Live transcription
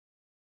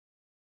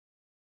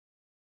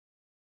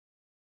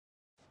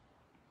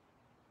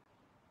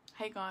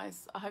Hey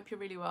guys, I hope you're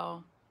really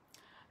well.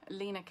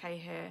 Lena K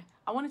here.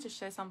 I wanted to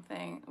share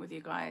something with you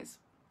guys.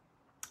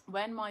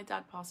 When my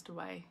dad passed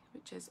away,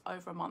 which is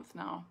over a month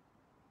now,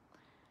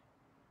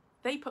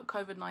 they put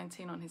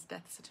COVID-19 on his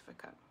death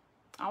certificate.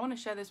 I want to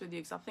share this with you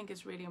because I think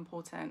it's really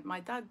important. My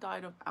dad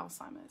died of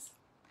Alzheimer's.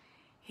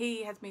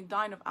 He has been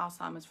dying of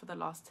Alzheimer's for the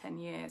last 10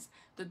 years.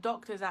 The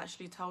doctors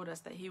actually told us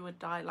that he would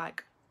die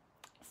like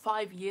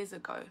 5 years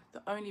ago.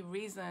 The only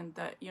reason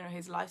that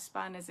his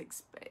lifespan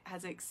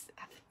has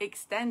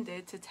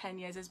extended to 10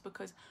 years is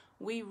because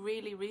we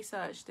really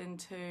researched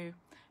into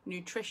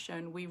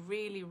nutrition. We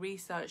really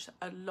researched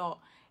a lot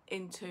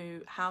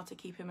into how to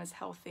keep him as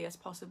healthy as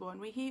possible,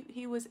 and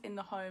he was in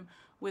the home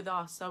with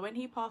us. So when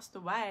he passed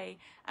away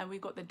and we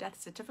got the death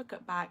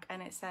certificate back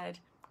and it said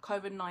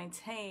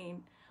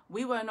COVID-19,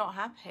 we were not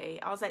happy.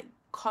 I was like,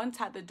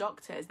 contact the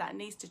doctors, that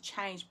needs to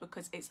change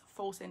because it's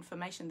false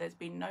information. There's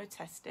been no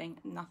testing,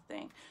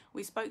 nothing.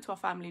 We spoke to our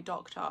family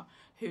doctor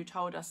who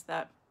told us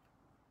that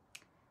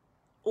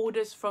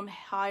orders from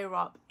higher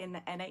up in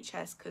the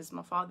NHS, because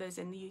my father's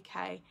in the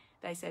UK,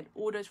 they said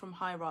orders from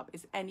higher up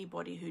is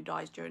anybody who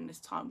dies during this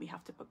time, we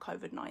have to put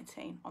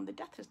COVID-19 on the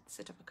death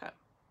certificate.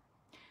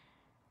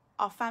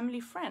 Our family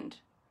friend,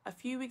 a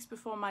few weeks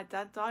before my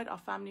dad died, our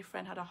family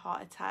friend had a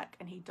heart attack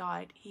and he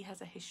died. He has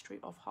a history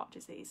of heart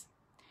disease.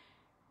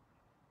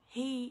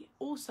 He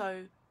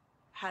also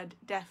had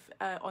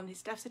on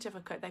his death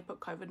certificate, they put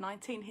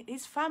COVID-19.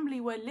 His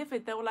family were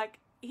livid. They were like,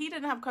 he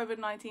didn't have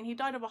COVID-19. He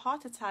died of a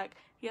heart attack.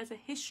 He has a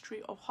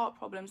history of heart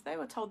problems. They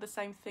were told the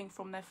same thing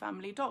from their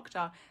family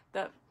doctor,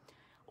 that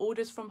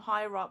orders from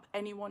higher up,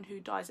 anyone who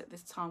dies at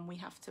this time, we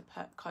have to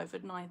put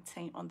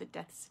COVID-19 on the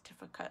death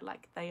certificate.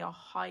 Like, they are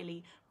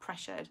highly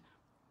pressured.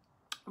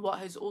 What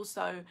has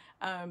also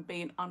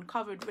been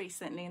uncovered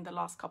recently in the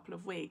last couple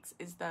of weeks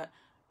is that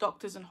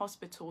doctors and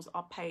hospitals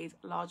are paid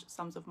large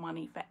sums of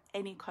money for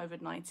any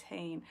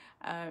COVID-19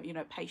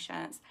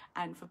 patients,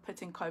 and for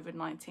putting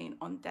COVID-19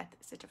 on death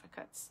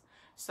certificates.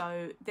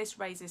 So this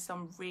raises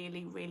some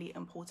really, really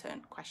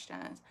important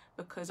questions,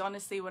 because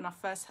honestly, when I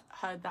first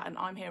heard that, and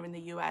I'm here in the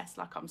US,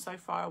 like, I'm so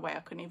far away, I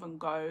couldn't even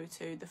go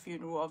to the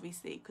funeral,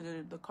 obviously, because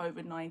of the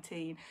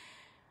COVID-19.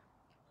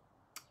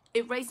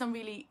 It raised some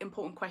really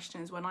important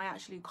questions when I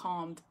actually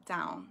calmed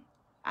down.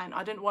 And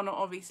I didn't want to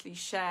obviously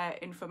share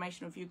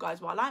information with you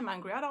guys while I'm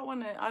angry. I don't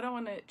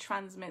want to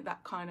transmit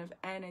that kind of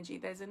energy.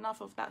 There's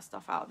enough of that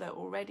stuff out there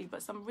already.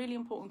 But some really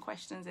important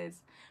questions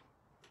is,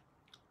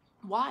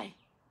 why?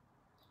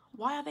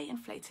 Why are they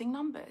inflating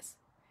numbers?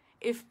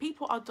 If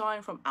people are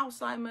dying from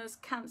Alzheimer's,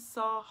 cancer,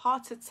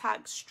 heart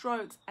attacks,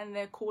 strokes, and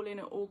they're calling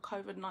it all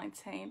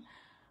COVID-19,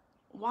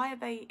 why are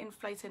they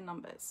inflating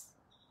numbers?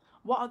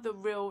 What are the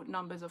real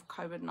numbers of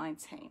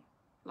COVID-19?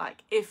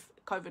 Like, if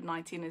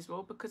COVID-19 is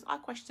real, because I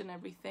question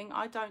everything.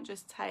 I don't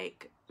just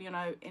take,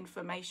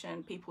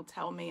 information people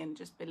tell me and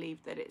just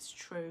believe that it's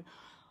true.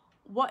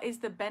 What is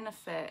the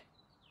benefit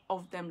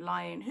of them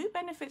lying? Who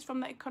benefits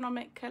from the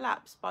economic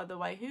collapse, by the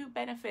way? Who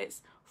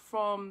benefits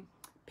from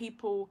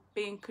people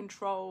being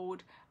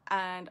controlled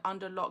and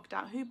under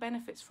lockdown? Who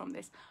benefits from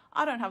this?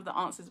 I don't have the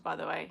answers, by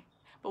the way.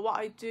 But what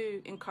I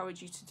do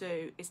encourage you to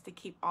do is to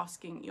keep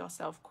asking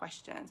yourself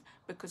questions,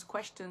 because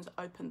questions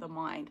open the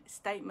mind.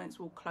 Statements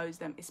will close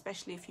them,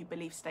 especially if you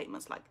believe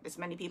statements like, this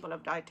many people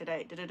have died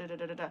today, da, da, da,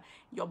 da, da, da.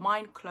 Your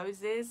mind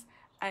closes,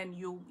 and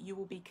you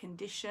will be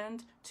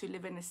conditioned to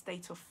live in a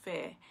state of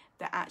fear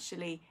that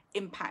actually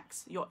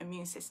impacts your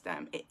immune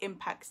system. It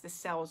impacts the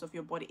cells of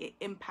your body. It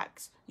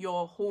impacts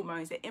your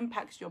hormones. It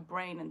impacts your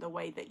brain and the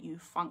way that you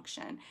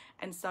function.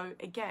 And so,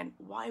 again,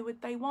 why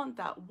would they want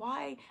that?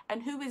 Why?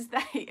 And who is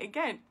they?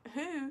 Again,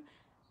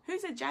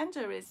 whose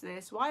agenda is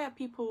this? Why are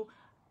people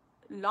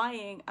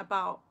lying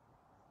about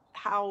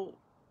how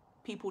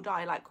people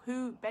die? Like,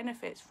 who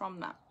benefits from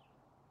that?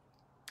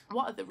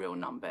 What are the real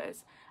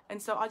numbers?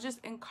 And so I just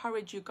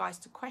encourage you guys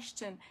to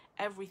question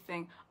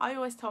everything. I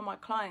always tell my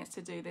clients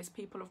to do this,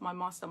 people of my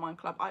mastermind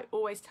club. I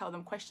always tell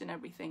them, question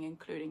everything,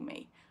 including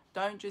me.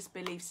 Don't just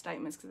believe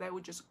statements, because they will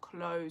just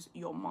close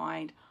your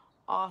mind.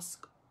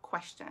 Ask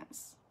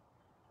questions,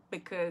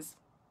 because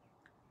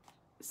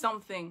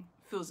something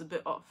feels a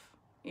bit off.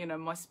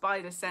 My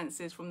spider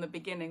senses from the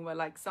beginning were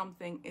like,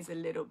 something is a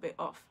little bit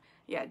off.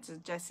 Yeah,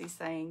 just Jesse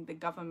saying the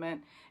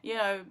government,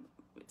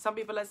 some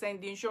people are saying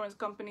the insurance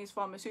companies,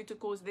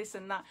 pharmaceuticals, this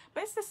and that.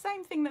 But it's the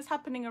same thing that's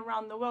happening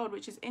around the world,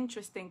 which is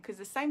interesting, because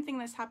the same thing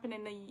that's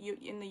happening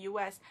in the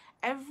US,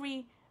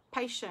 every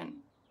patient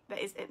that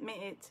is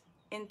admitted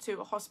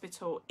into a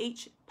hospital,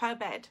 each per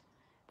bed,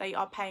 they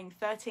are paying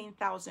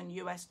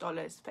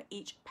 $13,000 for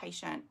each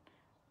patient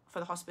for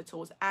the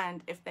hospitals.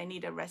 And if they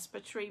need a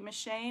respiratory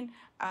machine,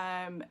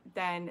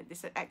 then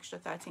this is extra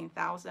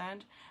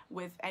 13,000.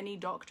 With any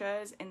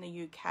doctors in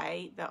the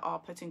UK that are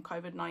putting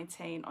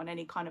COVID-19 on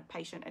any kind of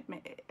patient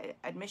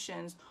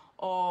admissions,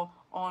 or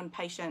on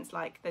patients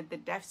like the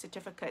death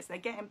certificates, they're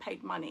getting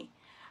paid money.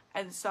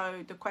 And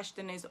so the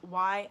question is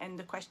why, and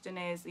the question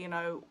is,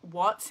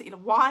 what,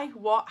 why,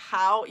 what,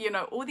 how,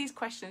 all these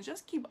questions.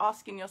 Just keep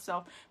asking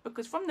yourself,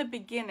 because from the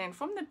beginning,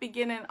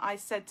 I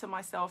said to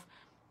myself,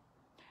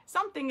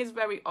 something is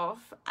very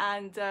off,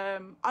 and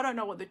I don't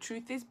know what the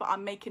truth is, but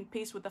I'm making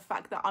peace with the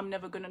fact that I'm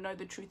never going to know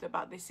the truth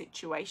about this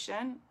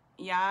situation.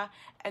 Yeah.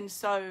 And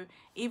so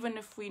even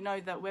if we know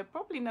that we're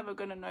probably never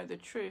going to know the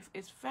truth,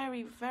 it's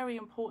very, very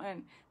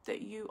important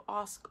that you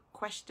ask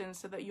questions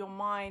so that your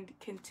mind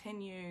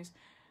continues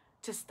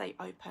to stay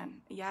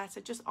open. Yeah.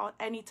 So just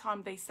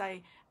anytime they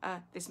say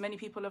this many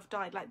people have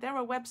died, like there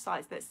are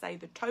websites that say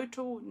the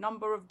total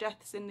number of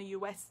deaths in the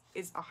US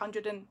is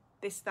 100 and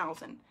this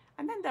thousand,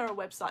 and then there are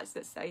websites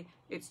that say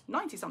it's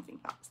 90 something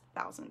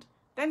thousand,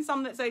 then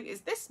some that say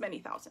it's this many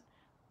thousand.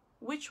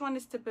 Which one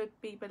is to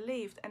be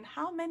believed, and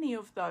how many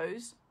of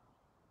those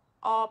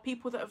are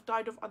people that have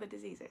died of other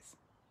diseases?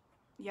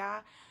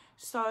 Yeah.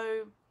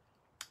 So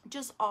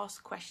just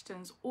ask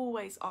questions,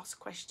 always ask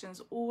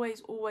questions,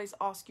 always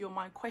ask your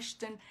mind,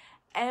 question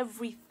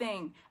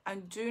everything,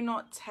 and do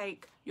not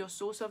take your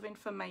source of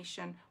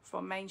information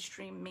from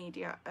mainstream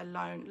media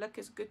alone. Look,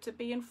 it's good to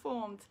be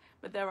informed,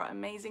 but there are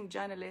amazing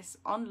journalists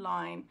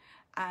online,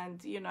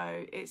 and you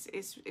know,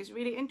 it's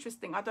really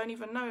interesting. I don't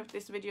even know if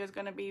this video is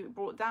going to be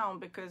brought down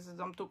because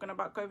I'm talking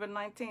about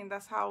COVID-19.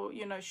 That's how,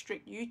 you know,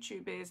 strict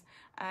YouTube is,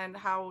 and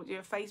how, you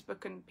know,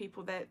 Facebook and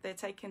people, they're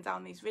taking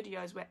down these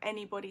videos where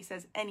anybody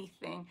says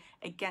anything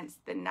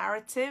against the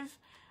narrative.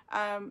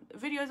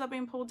 Videos are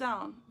being pulled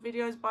down,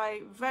 videos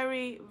by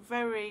very,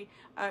 very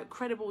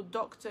credible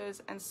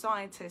doctors and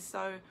scientists.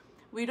 So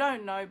we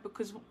don't know,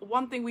 because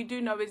one thing we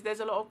do know is there's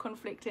a lot of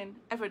conflicting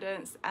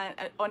evidence and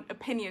on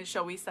opinions,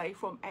 shall we say,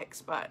 from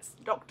experts.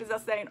 Doctors are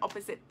saying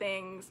opposite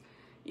things,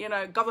 you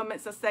know,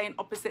 governments are saying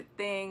opposite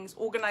things,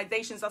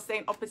 organizations are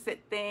saying opposite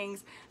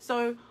things.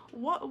 So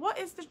what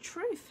is the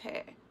truth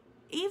here?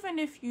 Even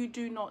if you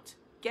do not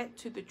get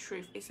to the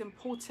truth, it's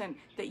important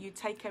that you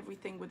take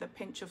everything with a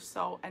pinch of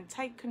salt and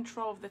take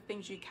control of the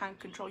things you can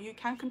control. You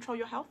can control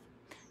your health.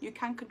 You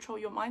can control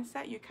your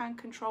mindset. You can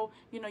control,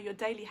 you know, your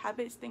daily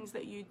habits, things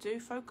that you do.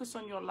 Focus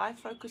on your life,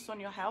 focus on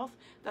your health.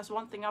 That's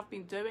one thing I've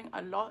been doing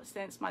a lot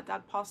since my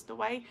dad passed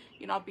away.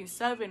 You know, I've been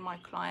serving my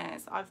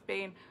clients. I've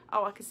been,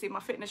 oh, I can see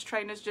my fitness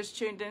trainers just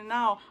tuned in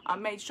now. I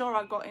made sure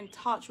I got in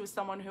touch with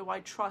someone who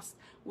I trust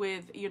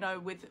with, you know,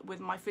 with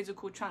my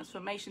physical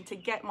transformation, to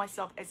get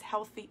myself as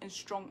healthy and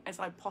strong as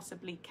I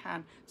possibly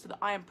can, so that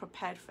I am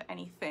prepared for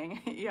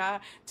anything. Yeah,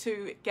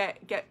 to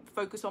get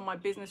focus on my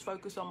business,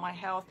 focus on my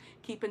health,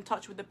 keep in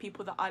touch with the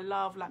people that I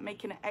love, like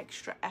making an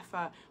extra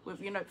effort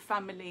with, you know,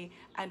 family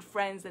and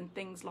friends and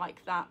things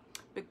like that,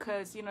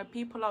 because, you know,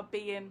 people are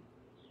being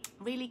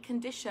really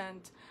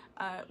conditioned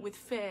with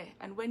fear.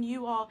 And when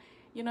you are,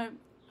 you know,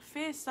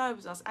 fear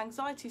serves us,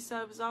 anxiety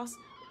serves us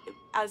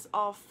as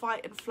our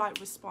fight and flight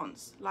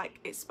response. Like,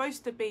 it's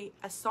supposed to be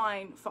a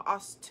sign for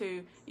us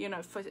to, you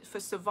know, for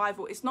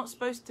survival. It's not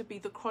supposed to be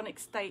the chronic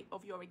state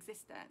of your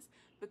existence,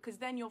 because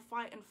then your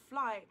fight and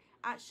flight,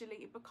 actually,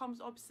 it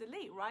becomes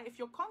obsolete, right? If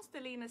you're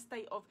constantly in a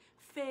state of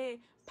fear,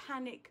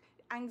 panic,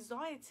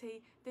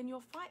 anxiety, then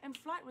your fight and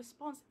flight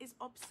response is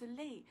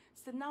obsolete.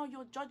 So now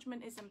your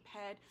judgment is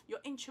impaired, your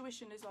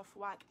intuition is off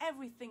whack,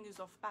 everything is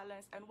off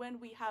balance. And when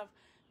we have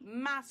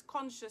mass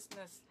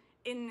consciousness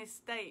in this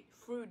state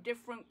through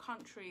different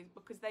countries,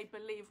 because they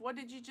believe, what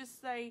did you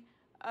just say,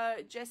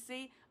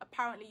 Jesse?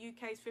 Apparently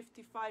UK is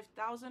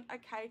 55,000.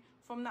 Okay,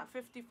 from that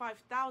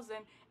 55,000,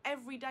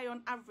 every day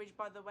on average,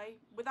 by the way,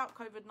 without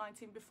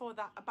COVID-19, before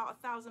that,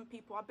 about 1,000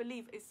 people, I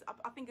believe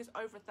I think it's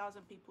over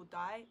 1,000 people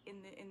die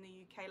in the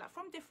UK, like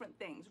from different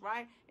things,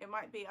 right? It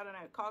might be, I don't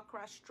know, car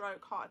crash,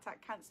 stroke, heart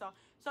attack, cancer.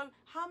 So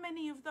how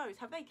many of those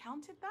have they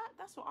counted that?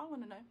 That's what I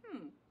want to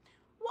know.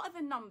 What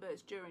are the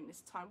numbers during this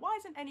time? Why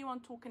isn't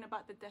anyone talking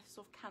about the deaths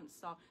of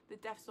cancer, the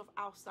deaths of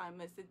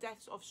Alzheimer's, the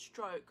deaths of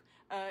stroke,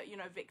 you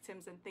know,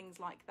 victims and things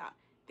like that?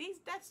 These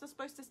deaths are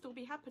supposed to still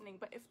be happening,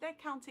 but if they're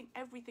counting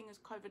everything as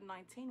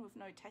COVID-19 with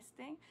no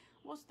testing,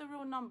 what's the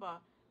real number?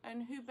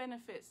 And who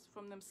benefits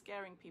from them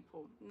scaring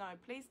people? No,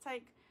 please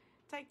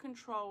take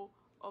control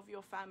of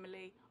your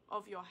family,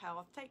 of your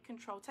health. Take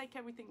control, take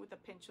everything with a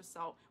pinch of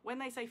salt. When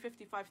they say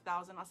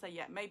 55,000, I say,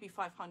 yeah, maybe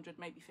 500,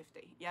 maybe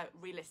 50. Yeah,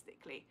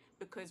 realistically,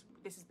 because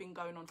this has been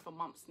going on for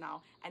months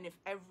now. And if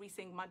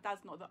my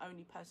dad's not the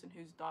only person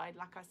who's died.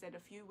 Like I said, a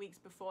few weeks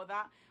before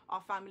that,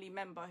 our family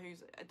member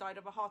who's died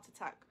of a heart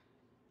attack,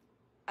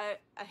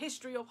 a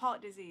history of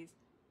heart disease.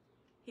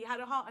 He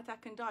had a heart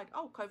attack and died.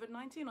 Oh,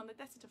 COVID-19 on the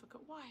death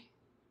certificate. Why?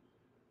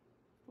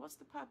 What's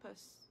the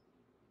purpose?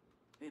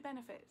 Who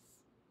benefits?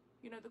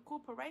 You know, the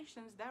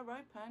corporations, they're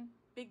open.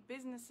 Big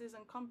businesses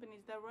and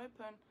companies, they're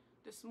open.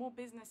 The small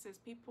businesses,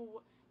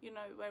 people, you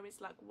know, where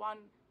it's like one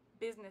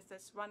business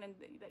that's running,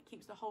 that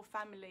keeps the whole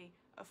family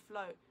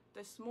afloat.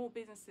 The small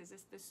businesses,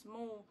 it's the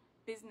small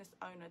business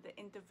owner, the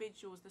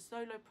individuals, the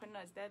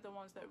solopreneurs, they're the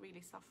ones that are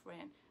really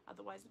suffering.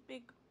 Otherwise,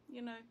 big,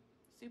 you know,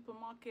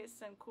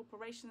 supermarkets and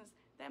corporations,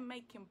 they're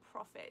making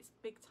profits,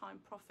 big time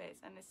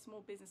profits, and there's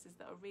small businesses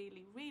that are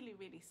really, really,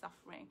 really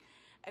suffering.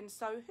 And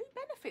so who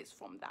benefits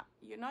from that?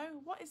 You know,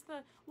 what is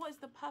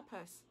the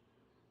purpose?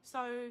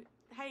 So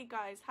hey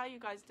guys, how you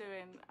guys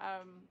doing?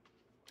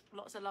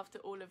 Lots of love to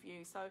all of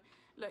you. So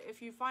look,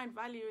 if you find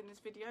value in this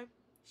video,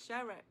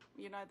 share it.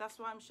 You know, that's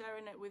why I'm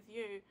sharing it with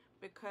you,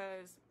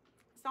 because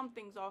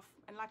something's off.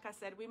 And like I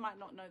said, we might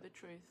not know the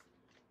truth,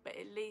 but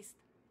at least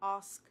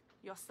ask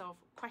yourself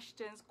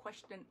questions,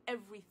 question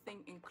everything,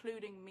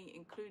 including me,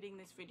 including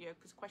this video,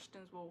 because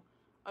questions will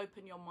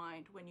open your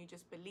mind. When you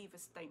just believe a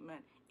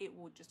statement, it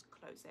will just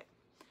close it.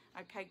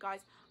 Okay,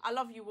 guys, I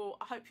love you all.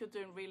 I hope you're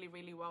doing really,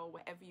 really well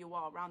wherever you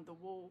are around the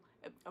world.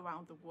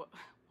 Around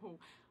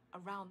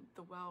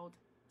the world.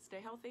 Stay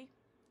healthy,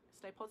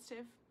 stay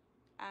positive,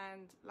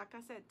 and like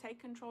I said, take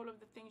control of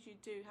the things you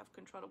do have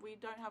control of. We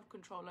don't have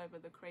control over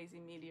the crazy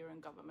media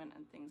and government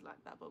and things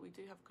like that, but we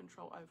do have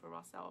control over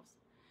ourselves.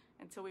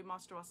 Until we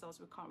master ourselves,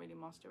 we can't really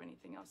master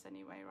anything else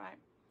anyway, right?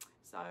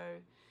 So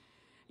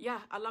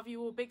yeah, I love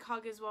you all. Big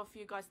hug as well for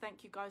you guys.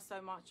 Thank you guys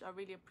so much. I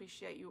really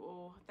appreciate you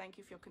all. Thank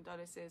you for your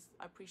condolences.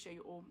 I appreciate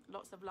you all.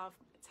 Lots of love.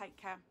 Take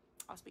care.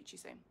 I'll speak to you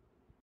soon.